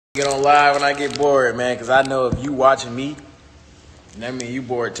Get on live when I get bored, man, because I know if you watching me, that means you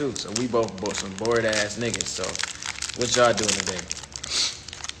bored too. So we both some bored ass niggas. So what y'all doing today?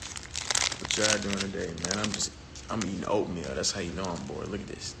 What y'all doing today, man? I'm eating oatmeal. That's how you know I'm bored. Look at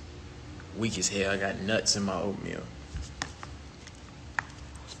this. Weak as hell. I got nuts in my oatmeal.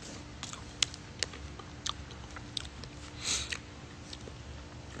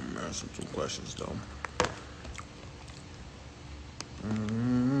 I'm gonna ask some questions though.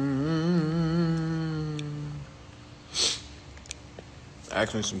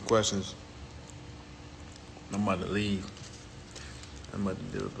 Ask me some questions. I'm about to leave. I'm about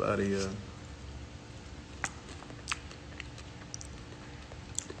to do up out of here.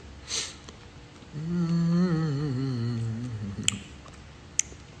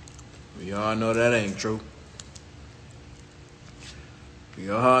 We all know that ain't true. We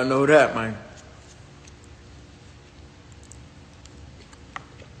all know that, man.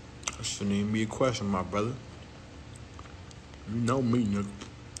 That shouldn't even be a question, my brother. You know me, nigga.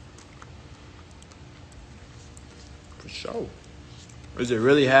 For sure. Is it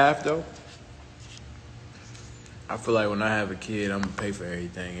really half, though? I feel like when I have a kid, I'm gonna pay for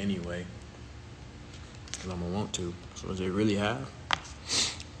everything anyway. Because I'm gonna want to. So is it really half?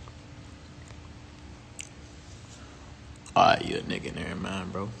 Alright, you a nigga in there, man,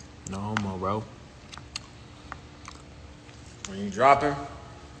 bro. No homo, bro. When you dropping,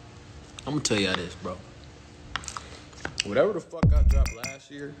 I'm gonna tell y'all this, bro. Whatever the fuck I dropped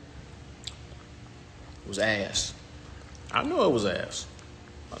last year was ass. I know it was ass.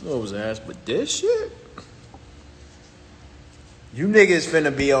 But this shit, you niggas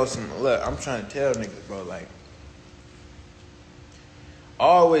finna be on some, look, I'm trying to tell niggas, bro, like,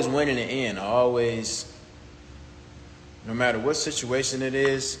 always win in the end. Always, no matter what situation it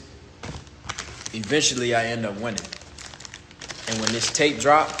is, eventually I end up winning. And when this tape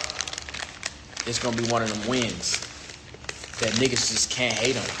drop, it's gonna be one of them wins that niggas just can't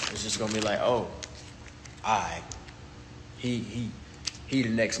hate on. It's just gonna be like, oh, alright, he the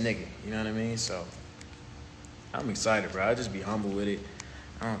next nigga. You know what I mean? So I'm excited, bro. I just be humble with it.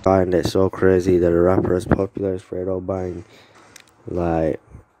 I find it so crazy that a rapper as popular as Fredo Bang, like,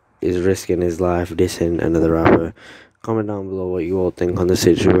 is risking his life dissing another rapper. Comment down below what you all think on the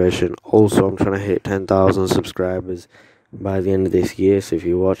situation. Also, I'm trying to hit 10,000 subscribers by the end of this year. So if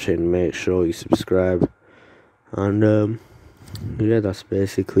you're watching, make sure you subscribe. And yeah, that's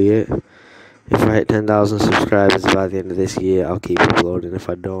basically it. If I hit 10,000 subscribers by the end of this year, I'll keep uploading. If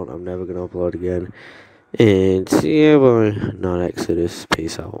I don't, I'm never going to upload again. And yeah, boy, non-Exodus.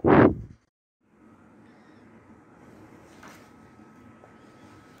 Peace out.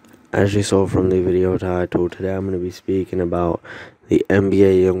 As you saw from the video title, today I'm going to be speaking about the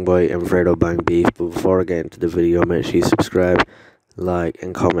NBA Youngboy and Fredo Bang beef. But before I get into the video, make sure you subscribe, like,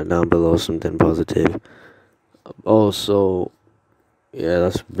 and comment down below something positive. Also, yeah,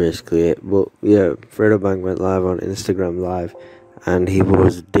 that's basically it. But yeah, Fredo Bang went live on Instagram Live, and he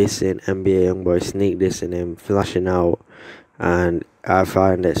was dissing NBA Youngboy, sneak dissing him, flashing out. And I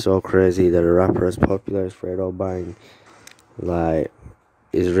find it so crazy that a rapper as popular as Fredo Bang, like,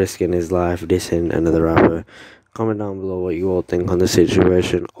 is risking his life dissing another rapper. Comment down below what you all think on the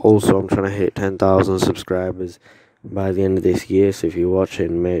situation. Also, I'm trying to hit 10,000 subscribers by the end of this year. So if you're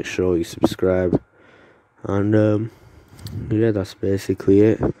watching, make sure you subscribe. And yeah, that's basically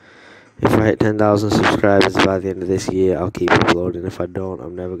it. If I hit 10,000 subscribers by the end of this year, I'll keep uploading. If I don't,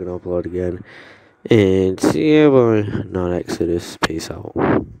 I'm never going to upload again. And yeah, boy, non-Exodus. Peace out.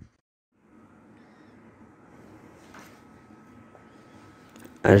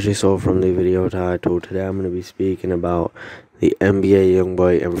 As you saw from the video title, today I'm going to be speaking about the NBA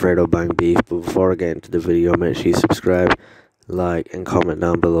Youngboy and Fredo Bang beef. But before I get into the video, make sure you subscribe, like, and comment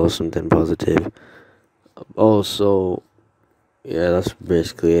down below something positive. Also, yeah, that's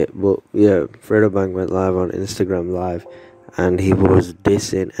basically it. But yeah, Fredo Bang went live on Instagram Live, and he was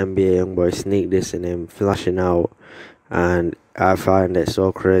dissing NBA Youngboy, sneak dissing him, flashing out. And I find it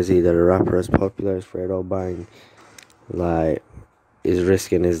so crazy that a rapper as popular as Fredo Bang, like, is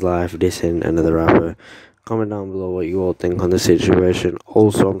risking his life dissing another rapper. Comment down below what you all think on the situation.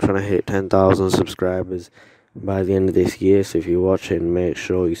 Also, I'm trying to hit 10,000 subscribers by the end of this year. So if you're watching, make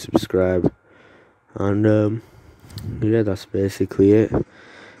sure you subscribe. And yeah, that's basically it.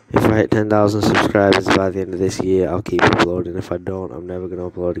 If I hit 10,000 subscribers by the end of this year, I'll keep uploading. If I don't, I'm never going to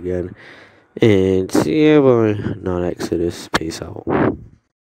upload again. And yeah, boy, non-Exodus. Peace out.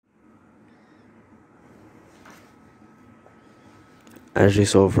 As you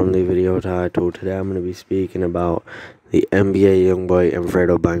saw from the video title, today I'm going to be speaking about the NBA Youngboy and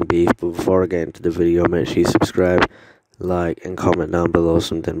Fredo Bang beef. But before I get into the video, make sure you subscribe, like, and comment down below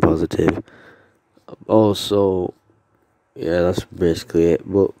something positive. Also, yeah, that's basically it.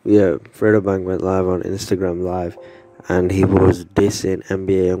 But yeah, Fredo Bang went live on Instagram Live, and he was dissing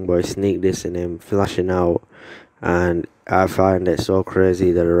NBA YoungBoy, sneak dissing him, flashing out. And I find it so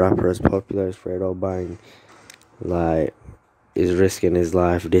crazy that a rapper as popular as Fredo Bang, like, is risking his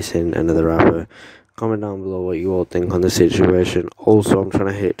life dissing another rapper. Comment down below what you all think on the situation. Also, I'm trying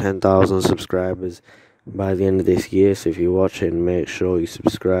to hit 10,000 subscribers by the end of this year, so if you're watching, make sure you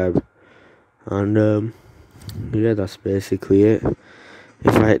subscribe. And yeah, that's basically it.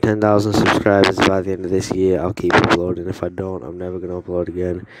 If I hit 10,000 subscribers by the end of this year, I'll keep uploading. If I don't, I'm never going to upload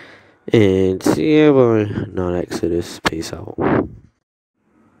again. And yeah, boy, non-Exodus. Peace out.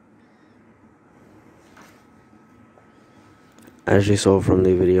 As you saw from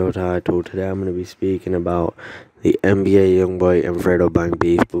the video title, today I'm going to be speaking about the NBA YoungBoy and Fredo Bang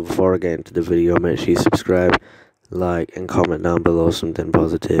beef. But before I get into the video, make sure you subscribe, like, and comment down below something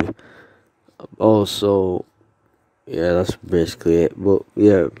positive. Also, yeah, that's basically it. But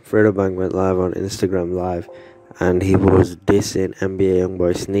yeah, Fredo Bang went live on Instagram Live, and he was dissing NBA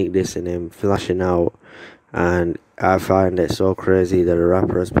YoungBoy, sneak dissing him, flashing out. And I find it so crazy that a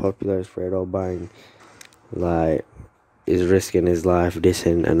rapper as popular as Fredo Bang, like, is risking his life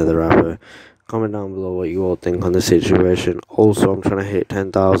dissing another rapper. Comment down below what you all think on the situation. Also, I'm trying to hit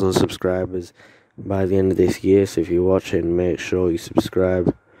 10,000 subscribers by the end of this year, so if you're watching, make sure you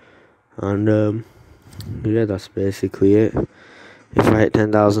subscribe. And yeah, that's basically it. If I hit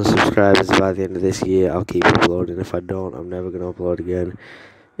 10,000 subscribers by the end of this year, I'll keep uploading. If I don't, I'm never going to upload again.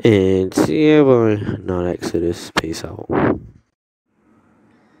 And yeah, boy, non-Exodus. Peace out.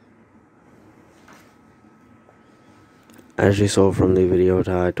 As you saw from the video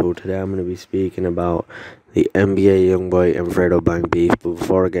title, today I'm going to be speaking about the NBA YoungBoy and Fredo Bang beef. But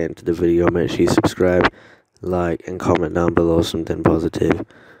before I get into the video, make sure you subscribe, like, and comment down below something positive.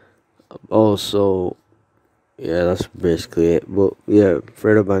 Also, yeah, that's basically it. But yeah,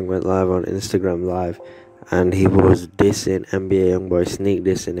 Fredo Bang went live on Instagram Live, and he was dissing NBA YoungBoy, sneak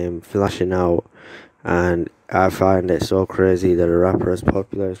dissing him, flashing out. And I find it so crazy that a rapper as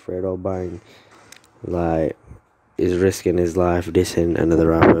popular as Fredo Bang, like, is risking his life dissing another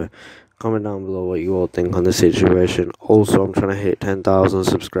rapper. Comment down below what you all think on the situation. Also, I'm trying to hit 10,000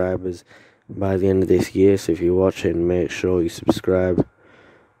 subscribers by the end of this year, so if you're watching, make sure you subscribe.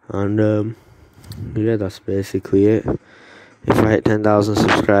 And yeah, that's basically it. If I hit 10,000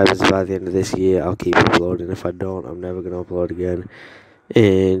 subscribers by the end of this year, I'll keep uploading. If I don't, I'm never going to upload again.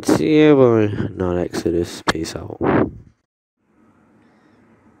 And yeah, boy, non-Exodus. Peace out.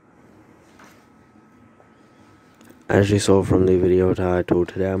 As you saw from the video title,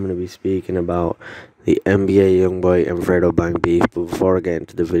 today I'm going to be speaking about the NBA YoungBoy and Fredo Bang beef. But before I get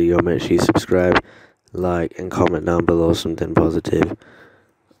into the video, make sure you subscribe, like, and comment down below something positive.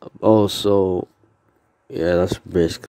 Also, yeah, that's basically